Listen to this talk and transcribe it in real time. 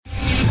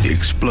The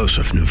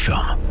explosive new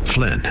film,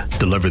 Flynn,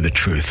 deliver the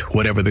truth,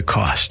 whatever the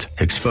cost,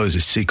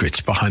 exposes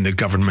secrets behind the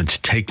government's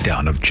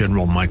takedown of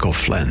General Michael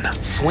Flynn.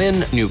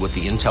 Flynn knew what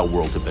the intel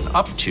world had been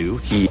up to.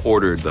 He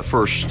ordered the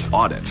first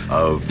audit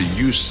of the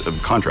use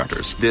of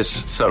contractors.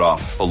 This set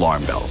off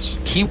alarm bells.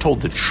 He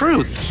told the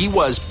truth. He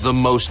was the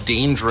most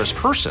dangerous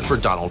person for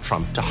Donald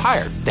Trump to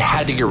hire. They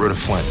had to get rid of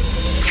Flynn.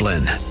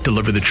 Flynn,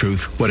 deliver the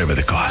truth, whatever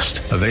the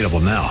cost. Available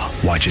now.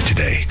 Watch it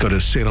today. Go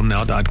to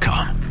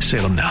salemnow.com.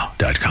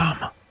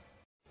 salemnow.com.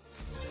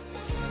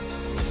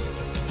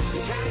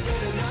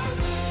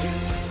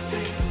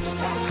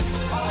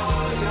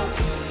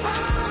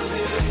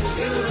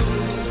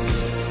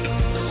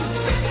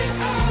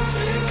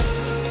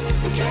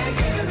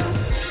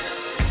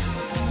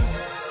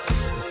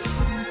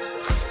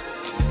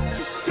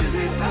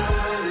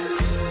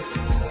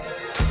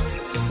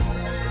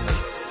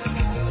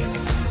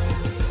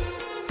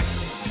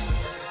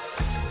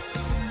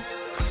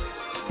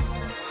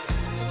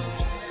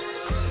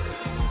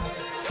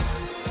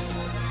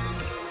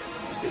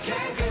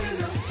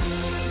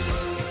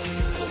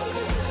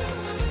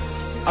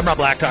 I'm Rob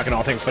Black, talking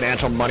all things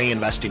financial, money,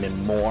 investing,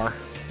 and more.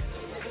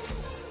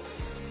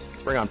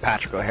 Let's bring on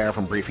Patrick O'Hare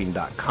from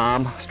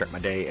Briefing.com. Start my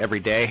day every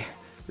day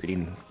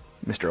reading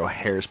Mr.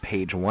 O'Hare's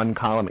Page 1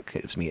 column. It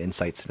gives me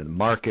insights into the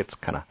markets,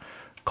 kind of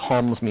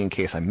calms me in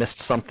case I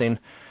missed something.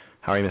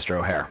 How are you, Mr.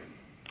 O'Hare?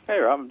 Hey,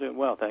 Rob. I'm doing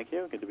well, thank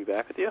you. Good to be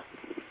back with you.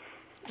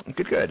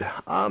 Good.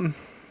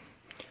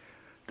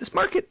 This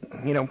market,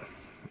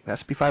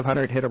 S&P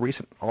 500 hit a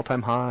recent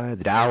all-time high.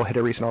 The Dow hit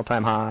a recent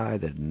all-time high.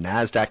 The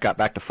NASDAQ got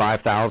back to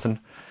 5,000.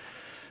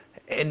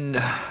 And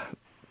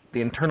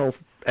the internal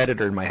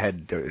editor in my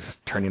head is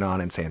turning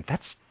on and saying,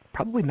 that's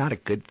probably not a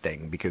good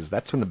thing because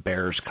that's when the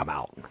bears come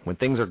out, when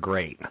things are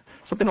great.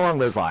 Something along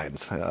those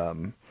lines.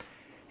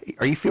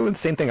 Are you feeling the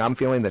same thing I'm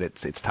feeling, that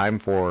it's time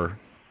for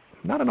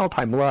not an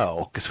all-time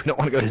low because we don't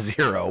want to go to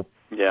zero,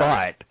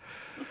 but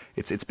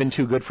it's been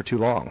too good for too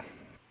long?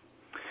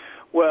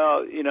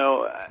 Well,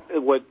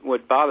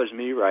 what bothers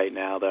me right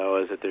now,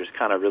 though, is that there's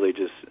kind of really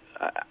just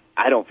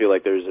I don't feel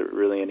like there's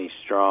really any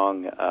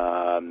strong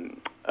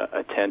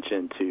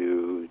attention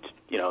to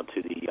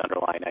the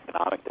underlying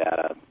economic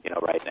data.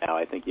 Right now,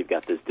 I think you've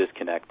got this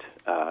disconnect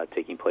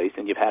taking place,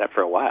 and you've had it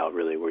for a while,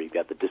 really, where you've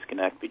got the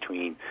disconnect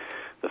between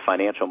the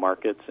financial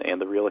markets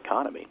and the real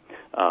economy.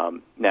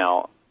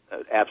 Now,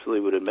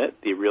 absolutely would admit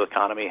the real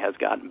economy has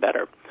gotten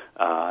better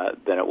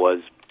than it was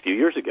a few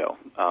years ago,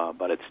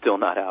 but it's still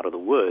not out of the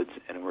woods,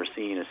 and we're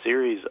seeing a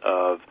series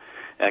of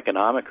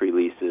economic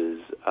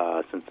releases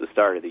since the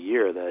start of the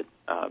year that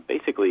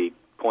basically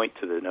point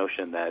to the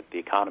notion that the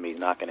economy is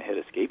not going to hit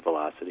escape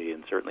velocity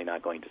and certainly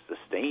not going to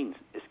sustain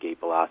escape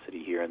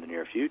velocity here in the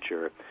near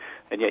future.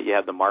 And yet you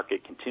have the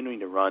market continuing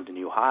to run to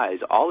new highs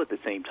all at the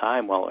same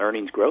time while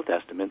earnings growth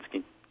estimates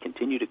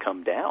continue to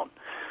come down.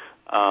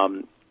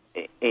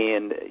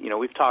 And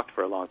we've talked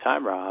for a long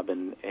time, Rob,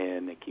 and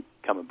I keep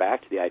coming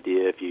back to the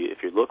idea if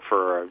you look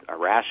for a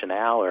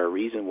rationale or a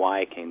reason why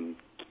it can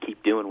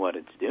keep doing what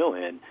it's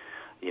doing,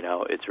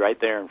 it's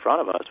right there in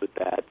front of us with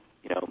that,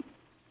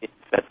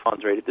 Fed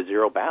funds rate at the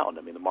zero bound.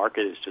 I mean, the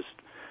market is just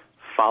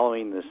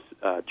following this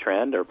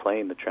trend or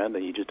playing the trend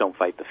that you just don't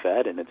fight the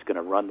Fed, and it's going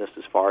to run this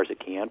as far as it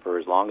can for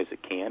as long as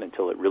it can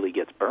until it really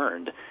gets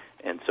burned.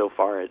 And so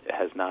far, it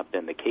has not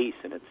been the case,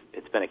 and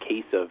it's been a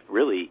case of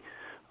really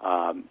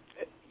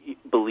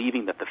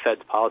believing that the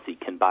Fed's policy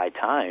can buy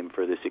time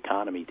for this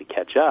economy to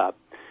catch up,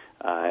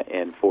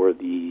 and for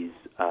these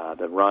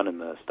the run in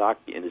the stock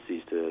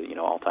indices to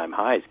all-time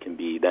highs can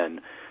be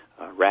then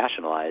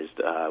rationalized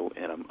on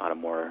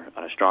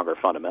a stronger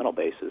fundamental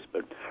basis.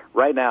 But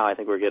right now, I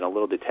think we're getting a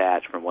little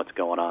detached from what's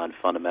going on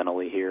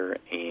fundamentally here,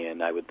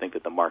 and I would think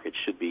that the market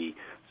should be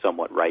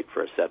somewhat ripe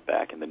for a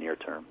setback in the near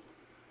term.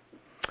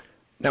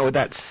 Now, with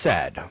that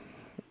said,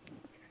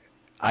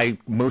 I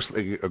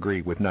mostly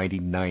agree with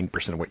 99%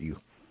 of what you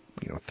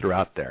threw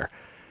out there.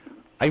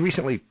 I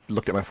recently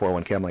looked at my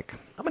 401k. I'm like,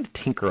 I'm going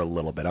to tinker a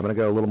little bit. I'm going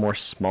to go a little more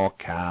small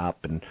cap,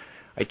 and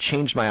I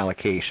changed my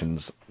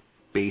allocations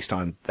based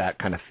on that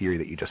kind of theory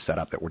that you just set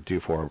up that we're due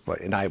for.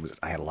 And I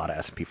had a lot of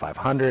S&P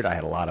 500. I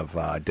had a lot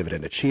of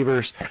dividend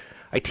achievers.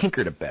 I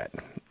tinkered a bit.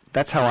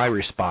 That's how I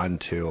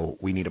respond to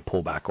we need a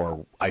pullback,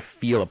 or I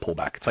feel a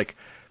pullback. It's like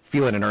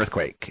feeling an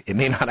earthquake. It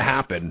may not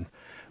happen,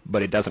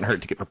 but it doesn't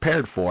hurt to get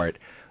prepared for it.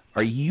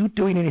 Are you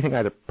doing anything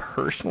either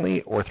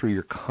personally or through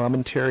your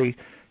commentary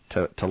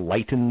to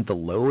lighten the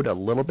load a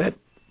little bit,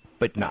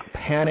 but not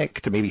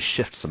panic, to maybe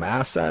shift some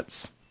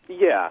assets?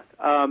 Yeah,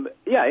 I am.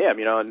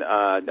 And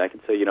I can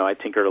say, I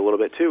tinkered a little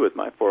bit too with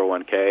my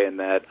 401k, and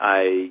that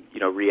I,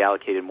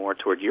 reallocated more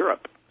toward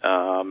Europe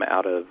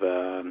out of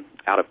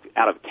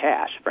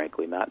cash.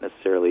 Frankly, not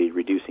necessarily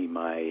reducing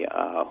my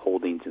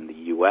holdings in the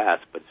U.S.,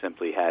 but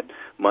simply had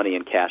money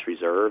in cash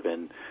reserve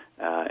and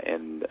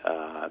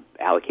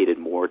allocated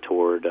more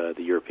toward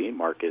the European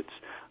markets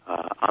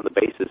on the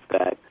basis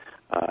that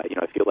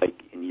I feel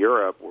like in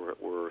Europe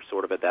we're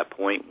sort of at that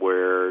point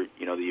where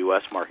the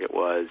U.S. market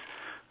was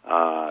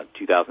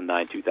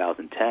 2009,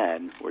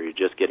 2010, where you're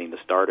just getting the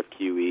start of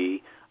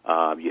QE.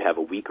 You have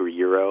a weaker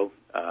euro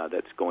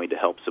that's going to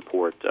help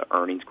support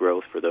earnings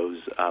growth for those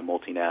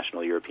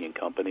multinational European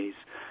companies.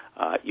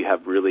 You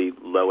have really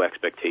low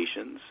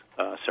expectations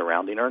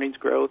surrounding earnings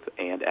growth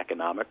and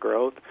economic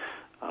growth.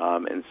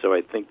 And so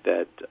I think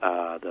that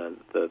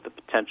the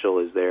potential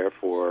is there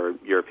for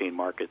European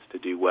markets to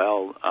do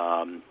well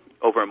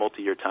over a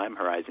multi-year time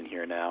horizon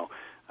here now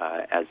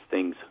as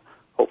things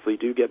hopefully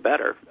do get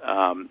better.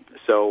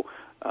 So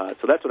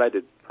that's what I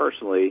did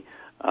personally.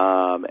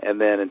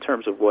 And then in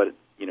terms of what,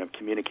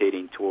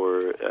 communicating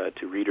to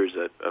readers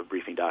of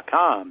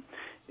Briefing.com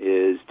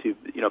is to,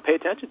 pay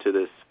attention to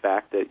this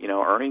fact that,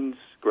 earnings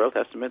growth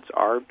estimates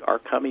are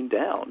coming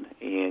down,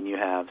 and you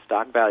have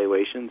stock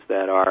valuations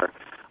that are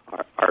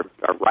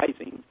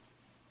rising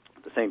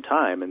at the same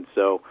time. And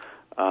so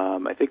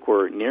I think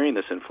we're nearing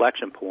this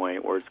inflection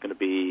point where it's going to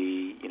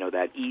be,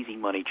 that easy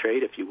money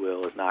trade, if you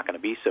will, is not going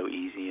to be so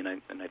easy. And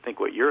I think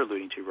what you're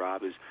alluding to,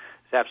 Rob, is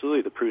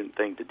absolutely the prudent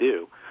thing to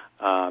do.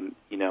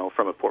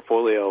 From a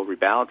portfolio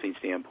rebalancing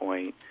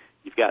standpoint,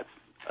 you've got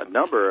a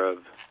number of,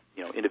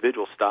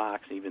 individual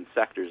stocks, even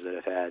sectors that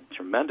have had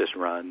tremendous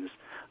runs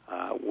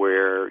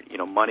where,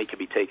 money can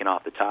be taken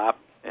off the top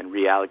and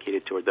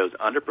reallocated toward those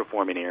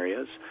underperforming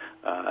areas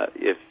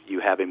if you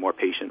have a more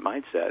patient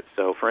mindset.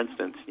 So, for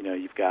instance,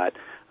 you've got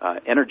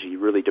energy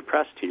really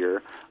depressed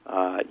here.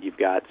 You've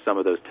got some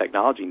of those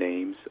technology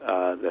names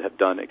that have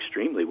done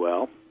extremely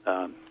well.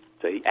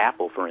 Say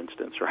Apple, for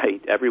instance,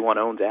 right? Everyone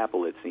owns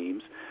Apple, it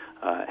seems.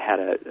 Had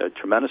a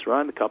tremendous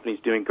run. The company's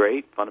doing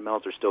great.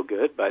 Fundamentals are still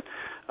good, but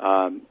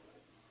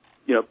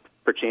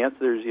perchance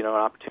there's an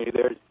opportunity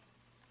there to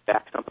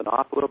back something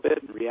off a little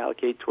bit and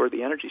reallocate toward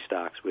the energy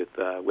stocks with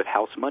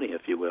house money,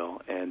 if you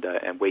will, and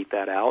wait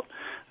that out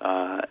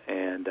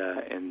and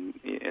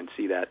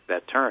see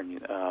that turn.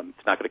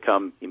 It's not going to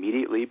come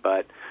immediately,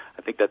 but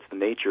I think that's the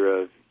nature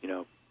of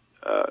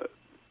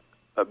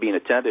being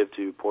attentive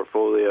to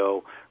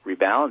portfolio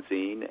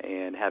rebalancing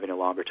and having a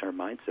longer-term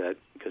mindset,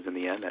 because in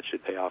the end that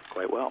should pay off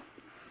quite well.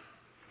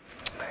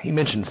 You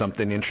mentioned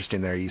something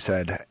interesting there. You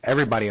said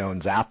everybody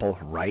owns Apple,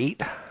 right?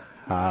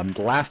 The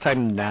last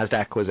time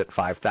NASDAQ was at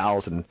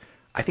 5,000,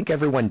 I think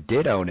everyone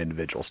did own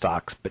individual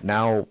stocks, but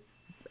now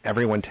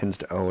everyone tends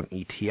to own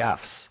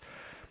ETFs,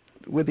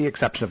 with the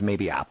exception of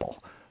maybe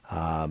Apple.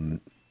 How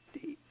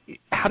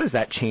does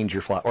that change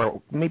your philosophy,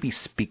 or maybe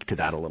speak to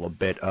that a little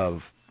bit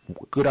of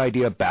good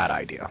idea, bad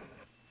idea?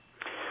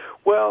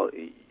 Well,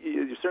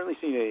 you've certainly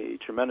seen a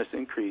tremendous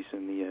increase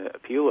in the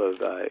appeal of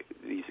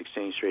these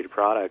exchange-traded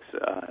products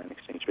and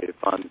exchange-traded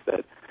funds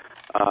that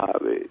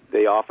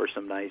they offer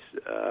some nice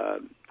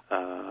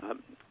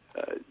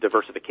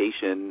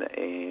diversification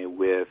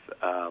with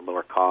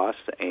lower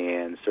costs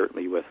and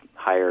certainly with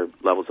higher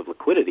levels of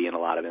liquidity in a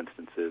lot of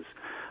instances.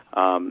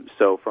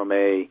 So from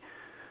a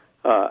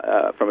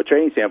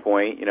trading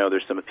standpoint,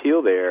 there's some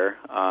appeal there,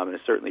 and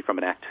certainly from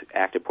an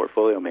active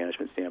portfolio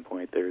management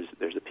standpoint,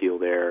 there's appeal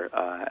there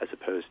as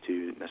opposed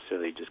to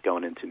necessarily just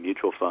going into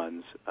mutual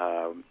funds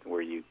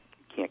where you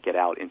can't get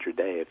out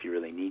intraday if you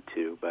really need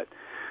to. But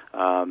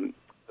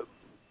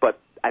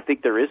I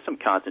think there is some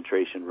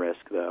concentration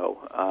risk, though,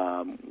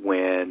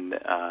 when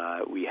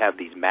we have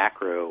these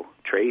macro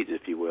trades,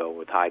 if you will,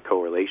 with high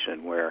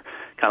correlation, where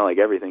kind of like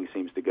everything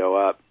seems to go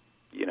up,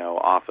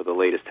 off of the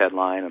latest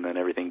headline, and then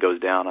everything goes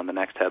down on the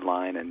next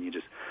headline, and you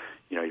just,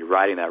 you're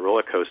riding that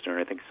roller coaster. And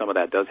I think some of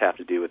that does have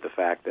to do with the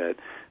fact that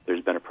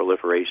there's been a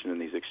proliferation in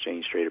these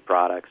exchange-traded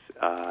products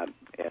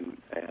and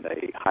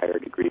a higher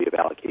degree of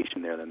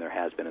allocation there than there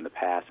has been in the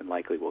past, and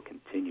likely will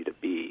continue to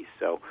be.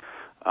 So,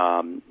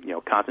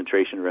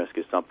 concentration risk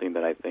is something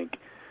that I think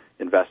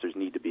investors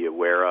need to be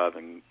aware of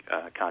and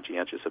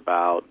conscientious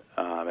about,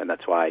 and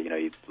that's why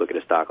you look at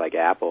a stock like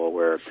Apple,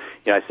 where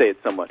I say it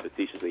somewhat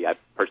facetiously. I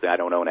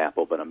don't own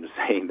Apple, but I'm just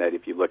saying that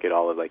if you look at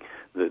all of like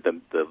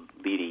the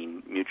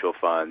leading mutual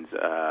funds,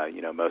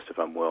 most of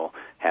them will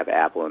have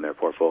Apple in their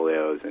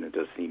portfolios, and it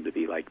does seem to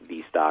be like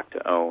the stock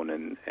to own,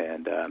 and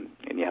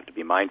you have to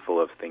be mindful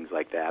of things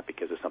like that,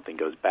 because if something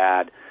goes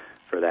bad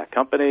for that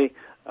company,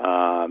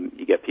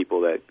 you get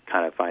people that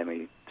kind of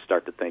finally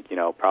start to think,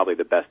 probably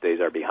the best days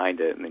are behind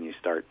it, and then you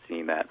start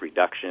seeing that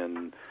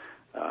reduction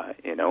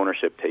in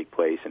ownership take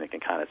place, and it can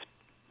kind of,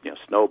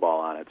 snowball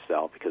on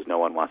itself, because no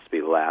one wants to be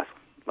the last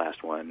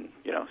one,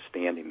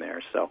 standing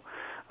there. So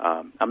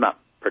I'm not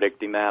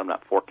predicting that. I'm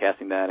not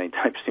forecasting that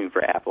anytime soon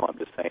for Apple. I'm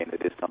just saying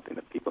it is something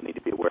that people need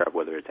to be aware of,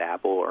 whether it's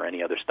Apple or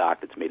any other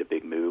stock that's made a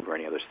big move, or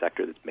any other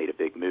sector that's made a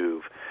big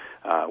move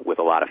with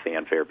a lot of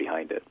fanfare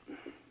behind it.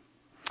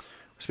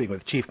 Speaking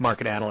with Chief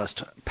Market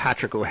Analyst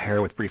Patrick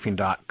O'Hare with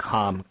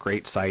Briefing.com.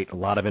 Great site, a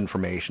lot of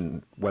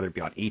information, whether it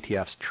be on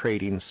ETFs,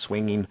 trading,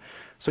 swing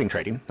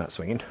trading, not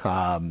swinging,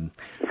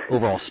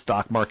 overall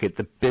stock market,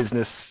 the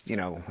business,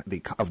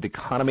 of the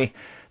economy.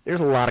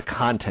 There's a lot of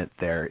content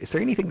there. Is there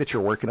anything that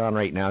you're working on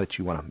right now that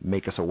you want to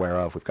make us aware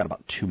of? We've got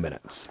about 2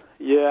 minutes.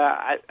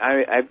 Yeah,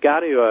 I've got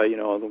to,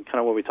 kind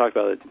of what we talked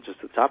about just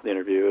at the top of the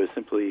interview is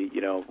simply,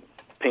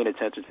 paying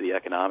attention to the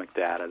economic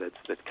data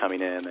that's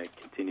coming in that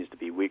continues to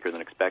be weaker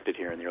than expected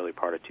here in the early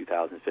part of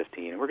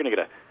 2015. And we're going to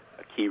get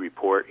key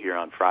report here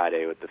on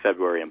Friday with the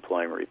February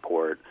employment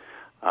report.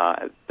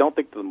 I don't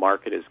think the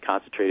market is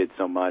concentrated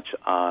so much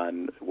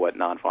on what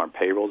non-farm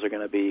payrolls are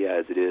going to be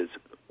as it is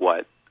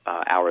what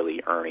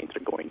hourly earnings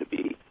are going to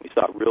be. We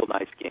saw a real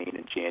nice gain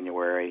in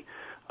January.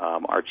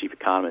 Our chief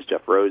economist,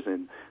 Jeff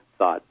Rosen,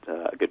 thought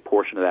a good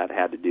portion of that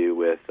had to do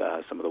with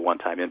some of the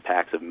one-time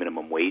impacts of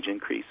minimum wage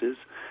increases.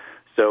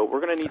 So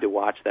we're going to need to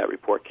watch that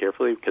report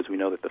carefully because we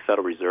know that the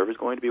Federal Reserve is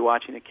going to be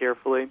watching it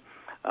carefully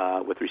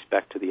with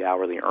respect to the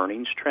hourly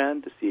earnings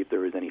trend to see if there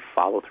was any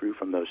follow-through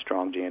from those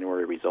strong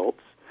January results.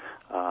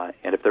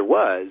 And if there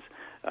was,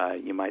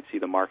 you might see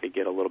the market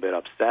get a little bit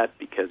upset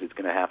because it's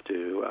going to have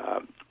to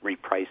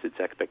reprice its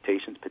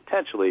expectations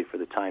potentially for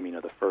the timing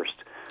of the first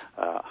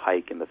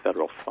hike in the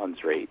federal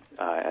funds rate,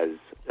 as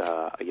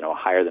a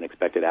higher than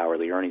expected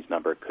hourly earnings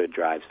number could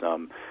drive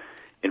some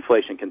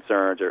inflation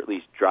concerns, or at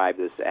least drive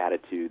this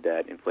attitude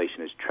that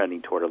inflation is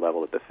trending toward a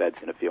level that the Fed's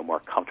going to feel more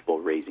comfortable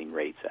raising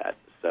rates at.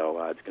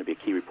 So it's going to be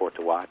a key report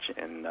to watch,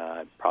 and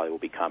probably will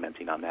be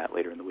commenting on that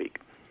later in the week.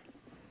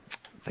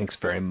 Thanks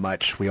very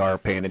much. We are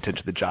paying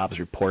attention to the jobs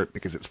report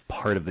because it's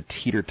part of the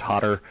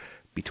teeter-totter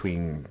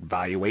between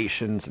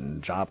valuations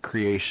and job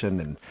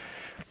creation and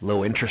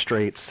low interest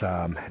rates.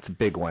 It's a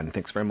big one.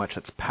 Thanks very much.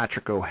 That's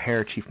Patrick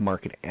O'Hare, Chief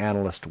Market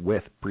Analyst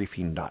with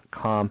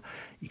Briefing.com.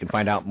 You can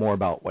find out more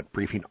about what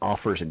Briefing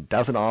offers and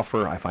doesn't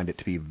offer. I find it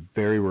to be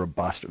very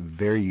robust,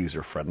 very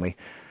user-friendly.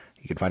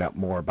 You can find out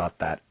more about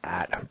that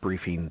at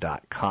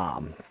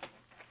Briefing.com.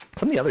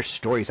 Some of the other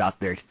stories out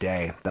there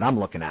today that I'm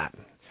looking at.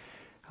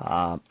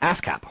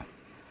 ASCAP,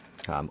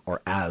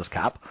 or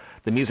ASCAP,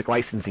 the music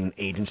licensing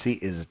agency,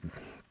 is,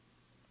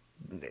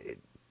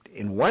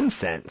 in one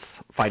sense,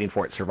 fighting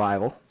for its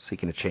survival,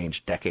 seeking to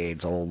change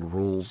decades-old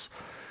rules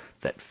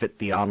that fit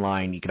the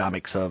online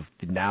economics of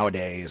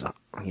nowadays,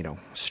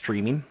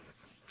 streaming.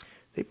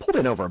 They pulled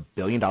in over $1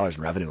 billion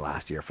in revenue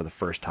last year for the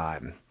first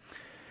time.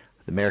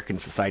 The American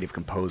Society of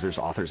Composers,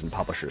 Authors, and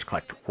Publishers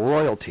collect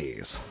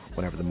royalties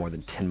whenever the more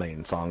than 10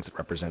 million songs it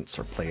represents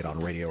are played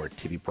on radio or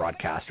TV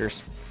broadcasters.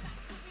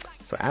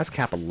 So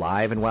ASCAP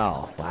alive and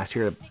well. Last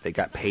year they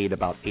got paid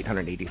about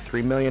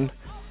 $883 million,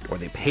 or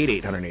they paid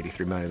 $883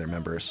 million to their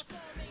members.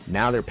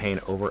 Now they're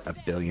paying over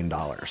 $1 billion.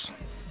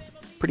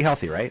 Pretty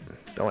healthy, right?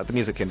 Don't let the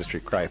music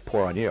industry cry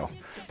poor on you.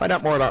 Find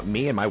out more about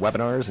me and my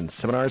webinars and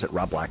seminars at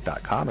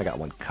robblack.com. I got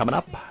one coming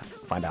up.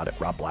 Find out at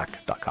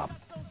robblack.com.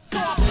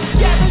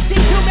 Guaranteed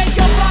to make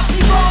your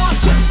body raw.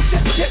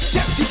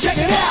 Check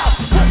it out.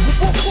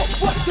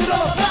 What's it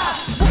all about?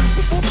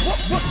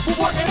 We're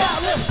working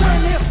out. Let's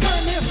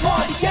turn this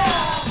party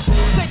out.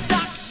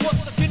 TikTok,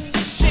 what's the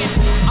condition?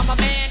 I'm a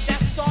man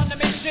that's on the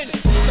mission.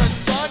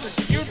 Son,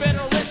 you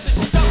better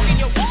listen. Stuck in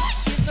your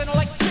watch, he's an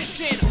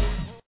electrician.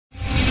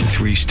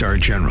 3-star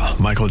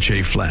General Michael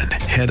J. Flynn,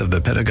 head of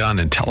the Pentagon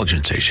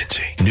Intelligence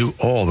Agency, knew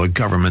all the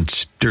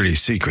government's dirty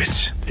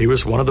secrets. He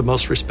was one of the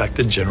most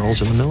respected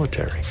generals in the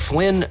military.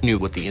 Flynn knew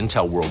what the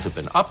intel world had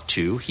been up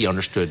to. He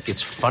understood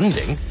its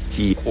funding.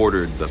 He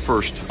ordered the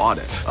first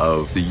audit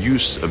of the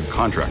use of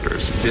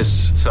contractors.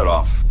 This set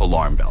off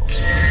alarm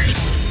bells.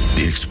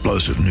 The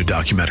explosive new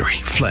documentary,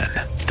 Flynn,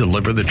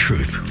 Deliver the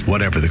Truth,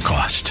 Whatever the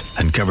Cost,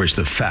 uncovers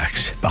the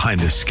facts behind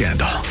this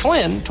scandal.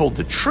 Flynn told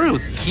the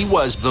truth. He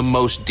was the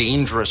most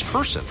dangerous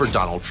person for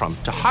Donald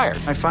Trump to hire.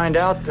 I find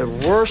out the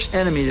worst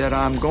enemy that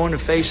I'm going to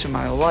face in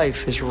my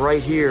life is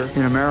right here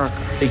in America.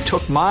 They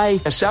took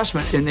my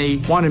assessment and they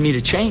wanted me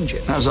to change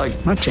it. And I was like,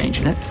 I'm not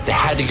changing it. They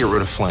had to get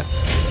rid of Flynn.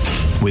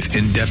 With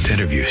in-depth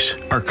interviews,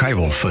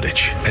 archival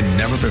footage, and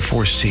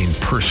never-before-seen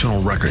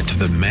personal records of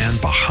the man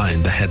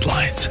behind the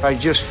headlines. I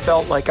just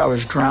felt like I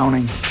was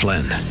drowning.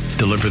 Flynn,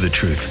 Deliver the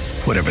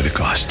Truth, Whatever the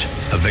Cost.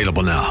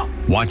 Available now.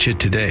 Watch it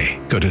today.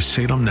 Go to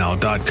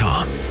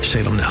salemnow.com.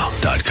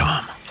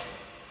 salemnow.com.